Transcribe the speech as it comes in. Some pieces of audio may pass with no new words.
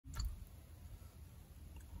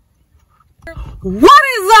What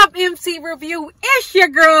is up, MC Review? It's your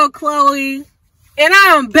girl Chloe, and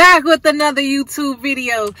I am back with another YouTube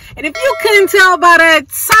video. And if you couldn't tell by that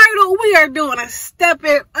title, we are doing a Step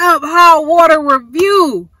It Up hot water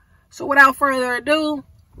review. So without further ado,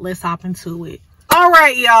 let's hop into it. All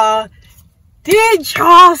right, y'all. Did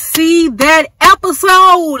y'all see that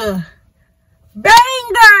episode?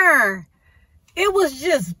 Banger! It was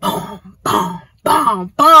just boom, boom,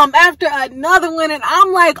 boom, boom after another one, and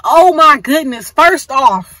I'm like, oh my goodness. First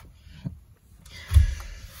off,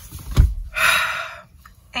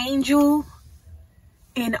 Angel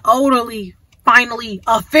and Odalie finally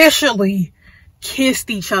officially kissed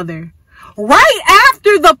each other. Right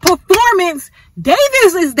after the performance,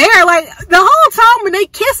 Davis is there. Like, the whole time when they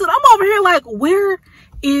kissing, I'm over here like, where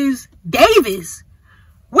is Davis?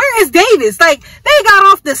 Where is Davis? Like, they got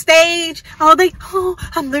off the stage.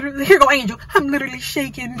 I'm literally, here go Angel. I'm literally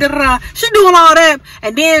shaking. She doing all that.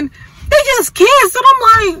 And then they just kissed. And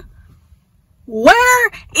I'm like,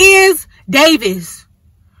 where is Davis?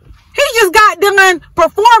 He just got done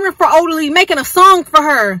performing for Odalie, making a song for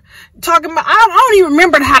her. Talking about, I don't even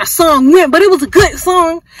remember how the song went, but it was a good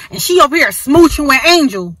song. And she over here smooching with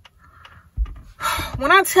Angel. When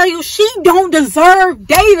I tell you, she don't deserve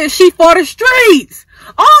Davis. She for the streets.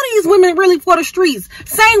 All these women really for the streets.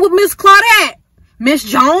 Same with Miss Claudette. Miss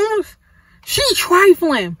Jones, she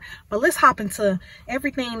trifling. But let's hop into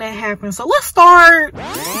everything that happened. So let's start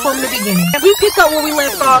from the beginning. We pick up where we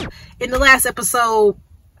left off in the last episode.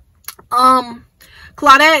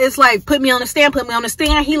 Claudette is like, put me on the stand, put me on the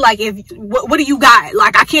stand. He like, what do you got?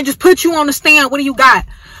 Like, I can't just put you on the stand. What do you got?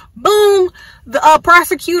 Boom. The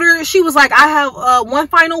prosecutor, she was like, I have one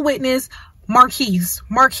final witness,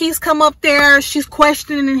 Marquise come up there. She's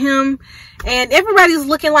questioning him, and everybody's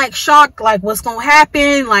looking like shocked, like, what's gonna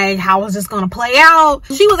happen? Like, how is this gonna play out?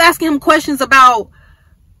 She was asking him questions about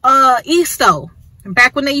Isto,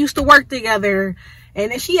 back when they used to work together,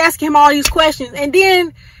 and then she asked him all these questions, and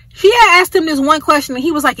then she had asked him this one question, and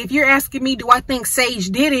he was like, if you're asking me, do I think Sage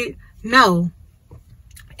did it? No.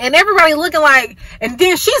 And everybody looking like, and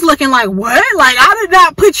then she's looking like, what? Like, I did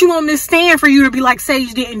not put you on this stand for you to be like,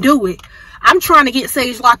 Sage didn't do it. I'm trying to get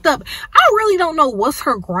Sage locked up. I really don't know what's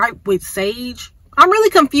her gripe with Sage. I'm really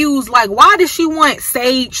confused. Like, why does she want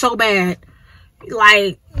Sage so bad?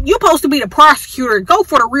 Like, you're supposed to be the prosecutor. Go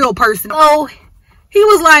for the real person. Oh, he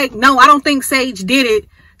was like, no, I don't think Sage did it.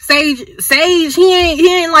 Sage,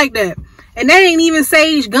 he ain't like that. And that ain't even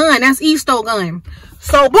Sage gun. That's Isto gun.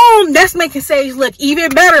 So boom, that's making Sage look even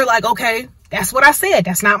better. Like, okay, that's what I said.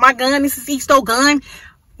 That's not my gun. This is Isto gun.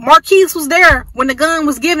 Marquise was there when the gun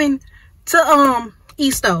was given to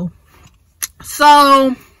Isto.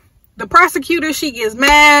 So the prosecutor, she gets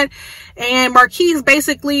mad, and Marquise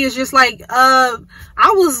basically is just like, I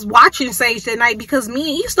was watching Sage that night because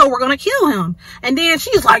me and Isto were gonna kill him. And then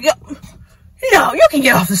she's like, yo, you can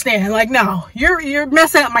get off the stand. Like, no, you're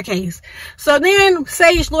messing up my case. So then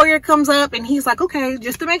Sage lawyer comes up, and he's like, okay,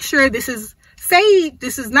 just to make sure, this is Sage,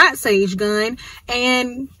 this is not Sage gun,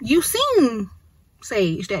 and you seen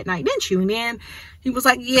Sage that night, didn't you? And then he was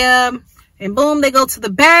like, yeah. And boom, they go to the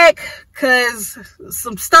back because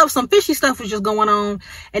some fishy stuff was just going on.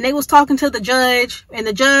 And they was talking to the judge, and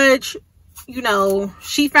the judge, you know,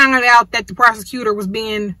 she found out that the prosecutor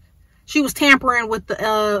she was tampering with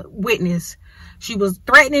the witness. She was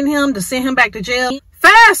threatening him to send him back to jail.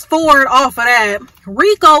 Fast forward off of that,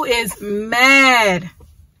 Rico is mad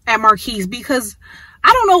at Marquise because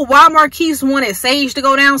I don't know why Marquise wanted Sage to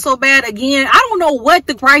go down so bad again. I don't know what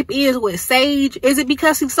the gripe is with Sage. Is it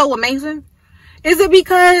because he's so amazing? Is it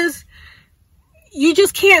because you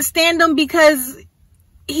just can't stand him because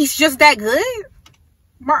he's just that good?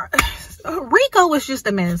 Rico is just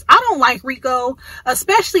a mess. I don't like Rico,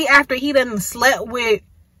 especially after he done slept with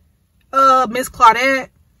Miss Claudette.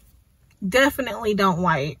 Definitely don't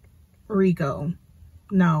like Rico.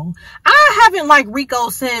 No. I haven't liked Rico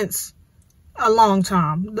since a long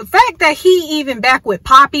time. The fact that he even back with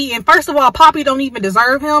Poppy, and first of all, Poppy don't even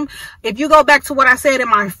deserve him. If you go back to what I said in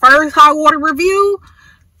my first hot water review,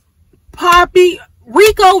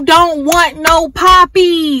 Rico don't want no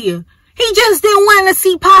Poppy. He just didn't want to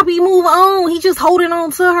see Poppy move on. He just holding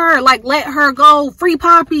on to her. Like, let her go. Free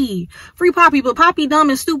Poppy. Free Poppy. But Poppy dumb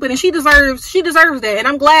and stupid, and she deserves that. And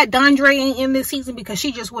I'm glad Dondre ain't in this season because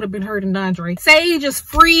she just would have been hurting Dondre. Sage is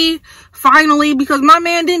free, finally, because my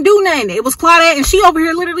man didn't do nothing. It was Claudette, and she over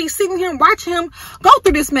here literally sitting here and watching him go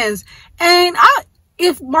through this mess. And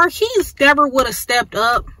if Marquise never would have stepped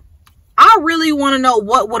up, I really want to know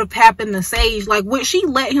what would have happened to Sage. Like, would she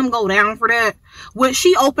let him go down for that? would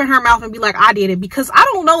she open her mouth and be like, I did it? Because I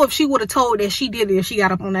don't know if she would have told that she did it if she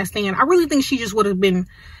got up on that stand. I really think she just would have been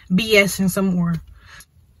BSing some more.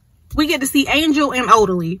 We get to see Angel and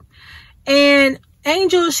Odalie. And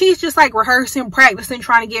Angel, she's just like rehearsing, practicing,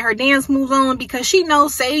 trying to get her dance moves on because she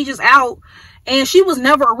knows Sage is out and she was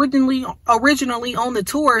never originally on the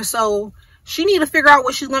tour, so she need to figure out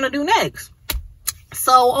what she's gonna do next.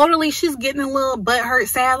 So Odalie, she's getting a little butthurt,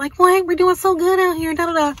 sad, like, what? We're doing so good out here, da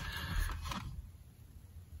da da.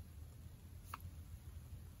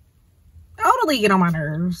 Odalie get on my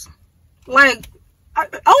nerves. Like,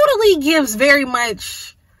 Odalie gives very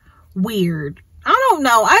much weird. I don't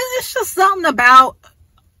know. It's just something about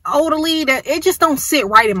Odalie that it just don't sit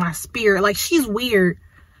right in my spirit. Like, she's weird.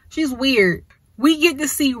 She's weird. We get to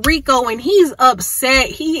see Rico and he's upset.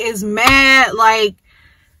 He is mad. Like,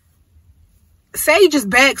 Sage is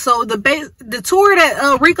back. So the tour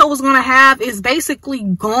that Rico was going to have is basically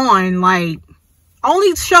gone. Like,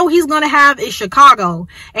 only show he's going to have is Chicago.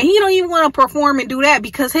 And he don't even want to perform and do that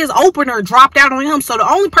because his opener dropped out on him. So the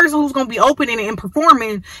only person who's going to be opening and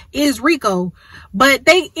performing is Rico. But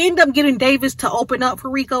they end up getting Davis to open up for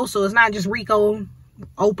Rico. So it's not just Rico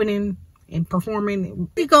opening and performing.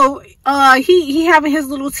 Rico, he having his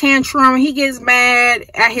little tantrum. He gets mad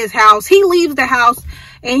at his house. He leaves the house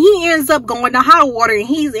and he ends up going to Hot Water and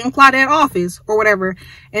he's in Claudette's office or whatever.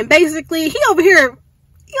 And basically he over here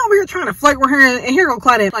trying to flirt with her, and here go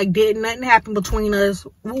Claudette, like, did nothing happen between us.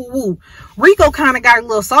 Woo woo. Rico kind of got a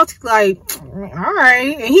little salty, like, all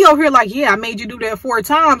right. And he over here like, yeah, I made you do that 4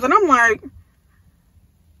 times. And I'm like,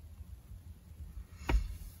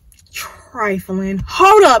 trifling.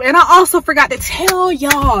 Hold up. And I also forgot to tell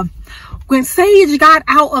y'all, when Sage got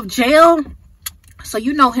out of jail, so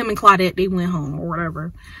you know him and Claudette, they went home or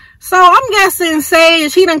whatever. So I'm guessing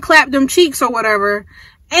Sage, he done clapped them cheeks or whatever.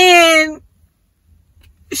 And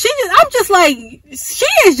I'm just like, she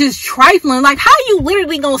is just trifling. Like, how you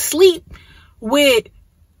literally gonna sleep with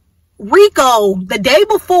Rico the day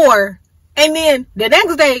before and then the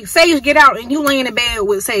next day Sage get out and you laying in bed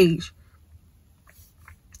with Sage?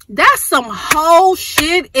 That's some whole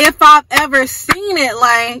shit if I've ever seen it.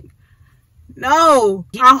 Like, no.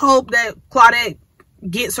 I hope that Claudette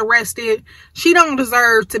gets arrested. She don't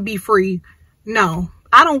deserve to be free. No,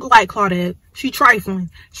 I don't like Claudette. She trifling.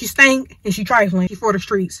 She stank and she trifling. She for the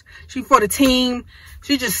streets. She for the team.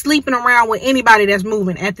 She just sleeping around with anybody that's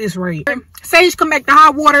moving at this rate. Sage come back to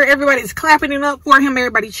Hot Water. Everybody's clapping it up for him.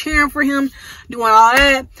 Everybody cheering for him. Doing all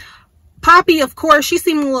that. Poppy, of course, she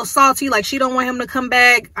seemed a little salty. Like, she don't want him to come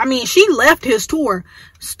back. I mean, she left his tour.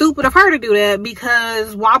 Stupid of her to do that,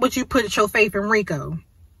 because why would you put your faith in Rico?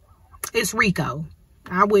 It's Rico.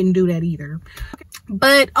 I wouldn't do that either.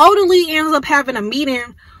 But Odalie ends up having a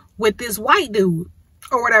meeting with this white dude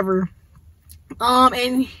or whatever.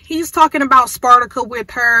 And he's talking about Spartica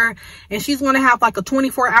with her, and she's going to have like a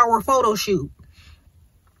 24-hour photo shoot.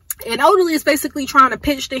 And Odalie is basically trying to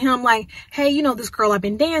pitch to him like, hey, you know, this girl I've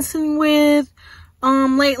been dancing with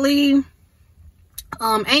lately,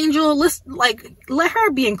 Angel, let's, like, let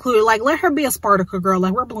her be included. Like, let her be a Spartica girl.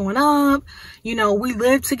 Like, we're blowing up, you know, we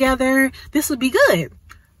live together, this would be good.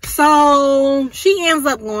 So she ends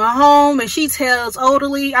up going home and she tells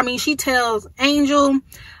she tells Angel,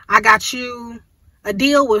 I got you a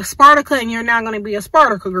deal with Spartica and you're now going to be a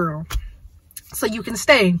Spartica girl, so you can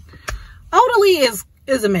stay. Odalie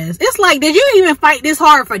is a mess. It's like, did you even fight this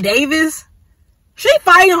hard for Davis? She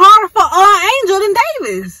fighting harder for Angel than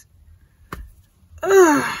Davis.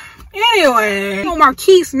 Ugh. Anyway,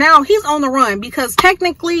 Marquise, now he's on the run because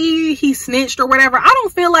technically he snitched or whatever. I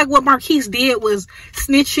don't feel like what Marquise did was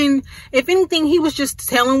snitching. If anything, he was just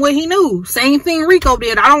telling what he knew. Same thing Rico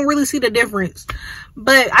did. I don't really see the difference.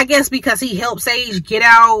 But I guess because he helped Sage get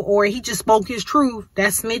out or he just spoke his truth,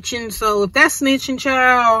 that's snitching. So if that's snitching,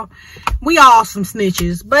 child, we all some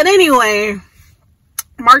snitches. But anyway,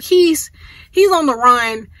 Marquise, he's on the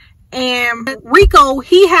run. And Rico,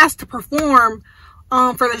 he has to perform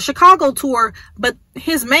for the Chicago tour, but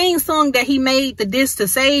his main song that he made, the diss to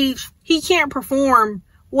Sage, he can't perform.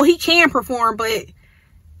 Well, he can perform, but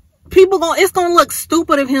it's gonna look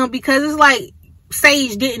stupid of him because it's like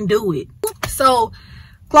Sage didn't do it. So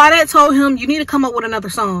Claudette told him, you need to come up with another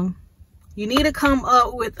song. You need to come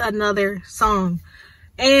up with another song.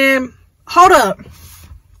 And hold up,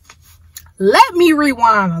 let me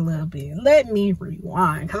rewind a little bit. Let me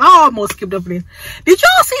rewind, because I almost skipped over this. Did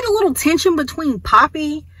y'all see the little tension between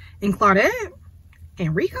Poppy and Claudette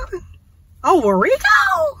and Rico? Oh, Rico?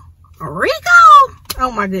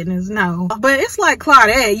 Oh my goodness, no. But it's like,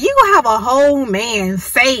 Claudette, you have a whole man,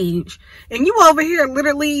 Sage, and you over here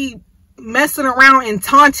literally messing around and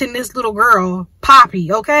taunting this little girl,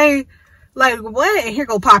 Poppy, okay? Like, what? And here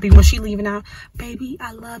go Poppy when she leaving out. Baby,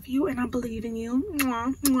 I love you and I believe in you.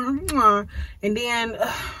 Mwah, mwah, mwah. And then,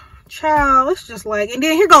 child, it's just like, and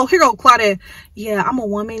then here go Claudette. Yeah, I'm a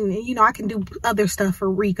woman and, you know, I can do other stuff for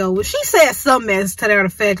Rico. She said something that's to that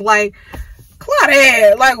effect. Like,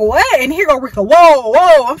 Claudette, like, what? And here go Rico.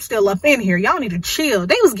 Whoa, I'm still up in here. Y'all need to chill.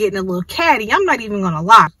 They was getting a little catty. I'm not even gonna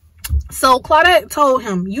lie. So Claudette told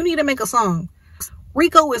him, you need to make a song.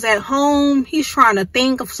 Rico is at home. He's trying to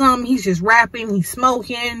think of something. He's just rapping. He's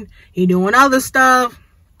smoking. He's doing other stuff.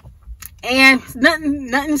 And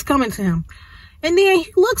nothing's coming to him. And then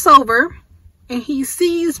he looks over and he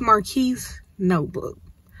sees Marquis' notebook.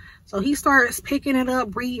 So he starts picking it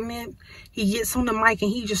up, reading it. He gets on the mic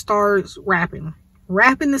and he just starts rapping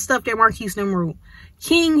the stuff that Marquis them wrote.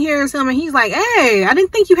 King hears him and he's like, hey, I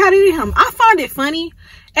didn't think you had it in him. I find it funny.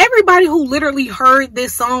 Everybody who literally heard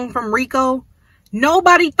this song from Rico,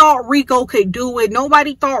 nobody thought Rico could do it.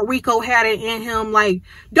 Nobody thought Rico had it in him. Like,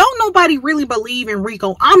 don't nobody really believe in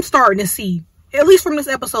Rico. I'm starting to see, at least from this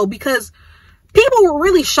episode, because people were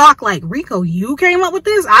really shocked. Like, Rico, you came up with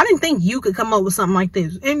this? I didn't think you could come up with something like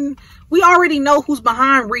this. And we already know who's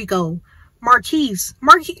behind Rico. Marquis.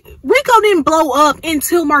 Rico didn't blow up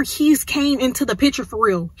until Marquis came into the picture for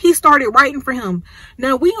real. He started writing for him.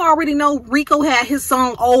 Now, we already know Rico had his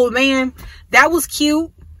song, Old Man. That was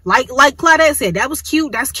cute. Like Claudette said, that was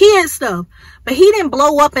cute. That's kid stuff. But he didn't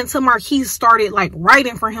blow up until Marquis started, like,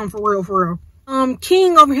 writing for him for real.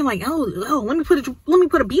 King over here like, oh, let me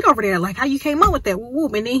put a beat over there. Like, how you came up with that?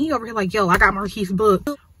 Whoop. And then he over here like, yo, I got Marquis' book.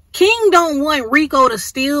 King don't want Rico to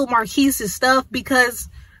steal Marquis' stuff because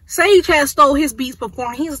Sage has stole his beats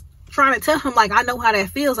before. He's trying to tell him, like, I know how that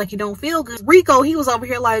feels. Like, you don't feel good. Rico, he was over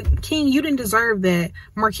here like, King, you didn't deserve that.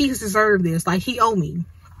 Marquis deserved this. Like, he owed me.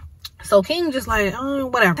 So King just like,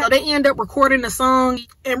 whatever. So they end up recording the song.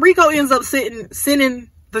 And Rico ends up sending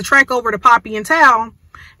the track over to Poppy and Tal.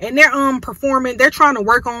 And they're performing. They're trying to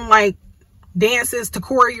work on, like, dances to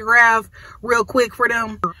choreograph real quick for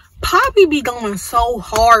them. Poppy be going so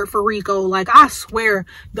hard for Rico. Like, I swear,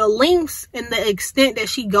 the lengths and the extent that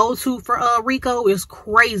she goes to for Rico is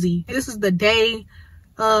crazy. This is the day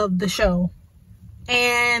of the show.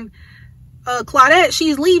 And Claudette,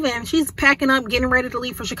 she's leaving. She's packing up, getting ready to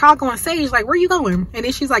leave for Chicago. And Sage like, where you going? And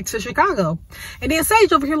then she's like, to Chicago. And then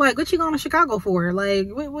Sage over here like, what you going to Chicago for? Like,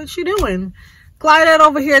 what you doing? Claudette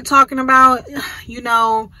over here talking about, you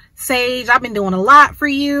know, Sage, I've been doing a lot for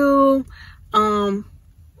you.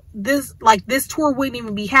 This tour wouldn't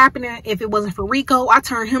even be happening if it wasn't for Rico. I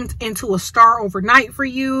turned him into a star overnight for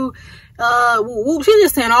you. She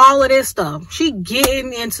just saying all of this stuff. She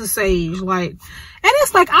getting into Sage, like, and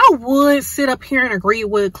it's like, I would sit up here and agree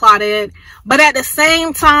with Claudette, but at the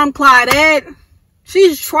same time, Claudette,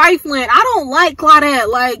 she's trifling. I don't like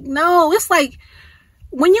Claudette. Like, no, it's like,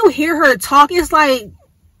 when you hear her talk, it's like,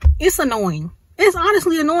 it's annoying. It's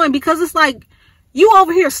honestly annoying because it's like, you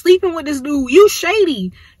over here sleeping with this dude. You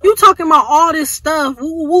shady. You talking about all this stuff.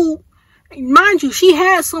 Woo, woo. Mind you, she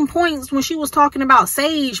had some points when she was talking about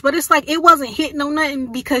Sage, but it's like, it wasn't hitting on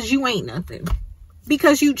nothing because you ain't nothing.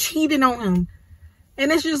 Because you cheated on him.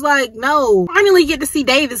 And it's just like, no. Finally get to see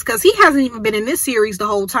Davis because he hasn't even been in this series the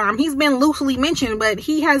whole time. He's been loosely mentioned, but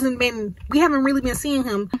we haven't really been seeing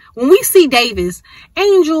him. When we see Davis,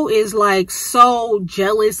 Angel is like so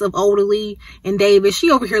jealous of Odalie and Davis.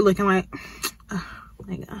 She over here looking like,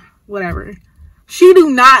 whatever. She do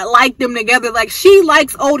not like them together. Like, she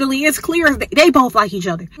likes Odalie. It's clear they both like each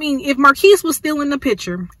other. I mean, if Marquis was still in the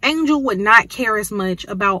picture, Angel would not care as much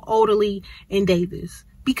about Odalie and Davis.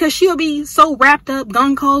 Because she'll be so wrapped up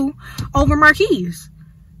gung-ho over Marquis.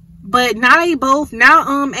 But now they both,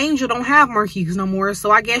 Angel don't have Marquis no more.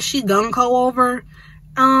 So I guess she gung-ho over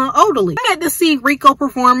Odalie. I had to see Rico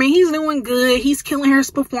performing. He's doing good. He's killing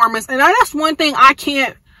his performance. And that's one thing I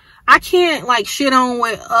can't like shit on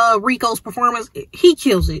with Rico's performance. He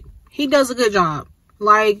kills it. He does a good job.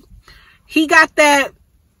 Like, he got that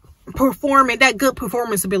good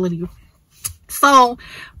performance ability. So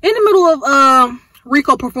in the middle of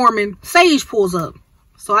Rico performing, Sage pulls up.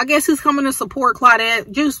 So I guess he's coming to support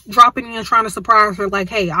Claudette, just dropping in and trying to surprise her like,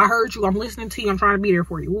 hey, I heard you, I'm listening to you, I'm trying to be there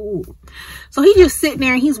for you. Ooh. So he's just sitting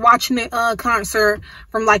there and he's watching the concert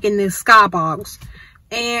from like in this skybox.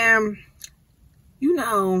 And you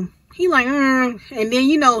know, he like, and then,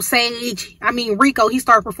 you know, Rico, he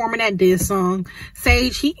started performing that diss song.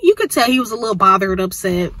 Sage, you could tell he was a little bothered,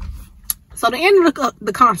 upset. So the end of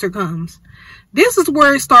the concert comes. This is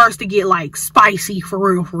where it starts to get, like, spicy for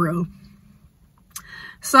real.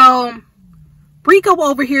 So, Rico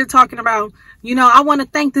over here talking about, you know, I want to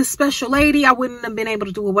thank this special lady. I wouldn't have been able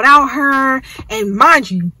to do it without her. And mind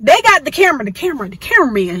you, they got the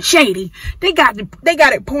cameraman shady. They got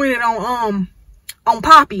it pointed on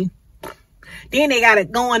Poppy. Then they got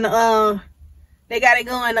it going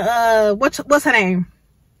what's her name?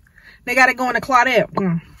 They got it going to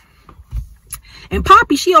Claudette. And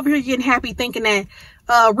Poppy, she over here getting happy thinking that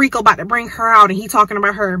Rico about to bring her out and he talking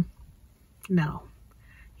about her. No.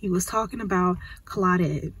 He was talking about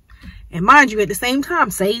Claudette. And mind you, at the same time,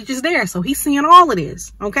 Sage is there. So he's seeing all of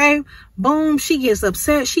this. Okay? Boom. She gets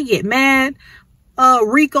upset. She get mad.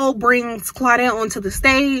 Rico brings Claudette onto the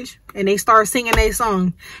stage. And they start singing their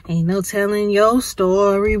song. Ain't no telling your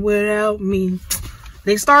story without me.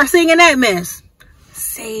 They start singing that mess.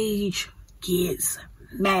 Sage gets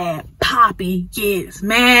mad. Poppy gets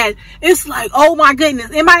mad. It's like, oh my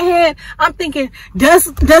goodness. In my head, I'm thinking, does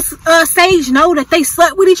Sage know that they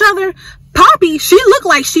slept with each other? Poppy, she looked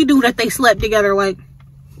like she knew that they slept together. Like,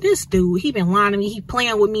 this dude, he been lying to me. He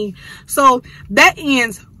playing with me. So that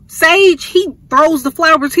ends. Sage, he throws the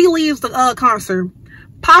flowers. He leaves the concert.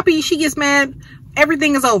 Poppy, she gets mad.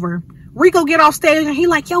 Everything is over. Rico get off stage and he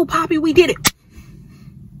like, yo, Poppy, we did it.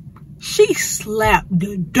 She slapped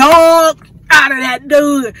the dog out of that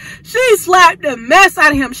dude. She slapped the mess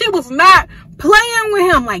out of him. She was not playing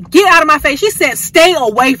with him. Like, get out of my face. She said, stay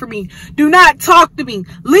away from me. Do not talk to me.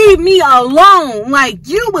 Leave me alone. Like,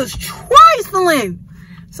 you was trifling.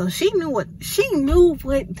 So she knew what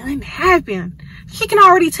done happened. She can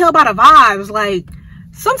already tell by the vibes. Like,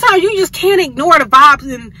 sometimes you just can't ignore the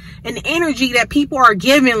vibes and the energy that people are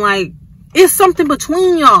giving. Like, it's something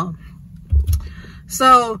between y'all.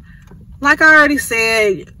 So, like I already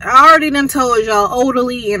said, I already done told y'all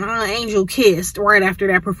Odalie and Angel kissed right after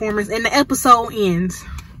that performance, and the episode ends.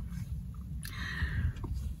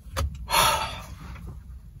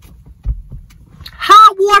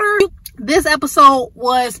 Hot water. This episode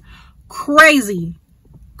was crazy.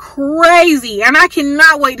 Crazy. And I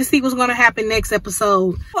cannot wait to see what's going to happen next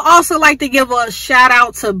episode. I would also like to give a shout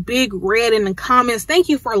out to Big Red in the comments. Thank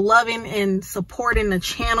you for loving and supporting the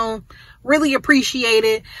channel. Really appreciate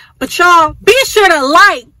it. But y'all, be sure to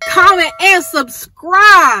like, comment, and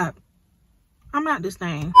subscribe. I'm not this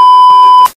thing.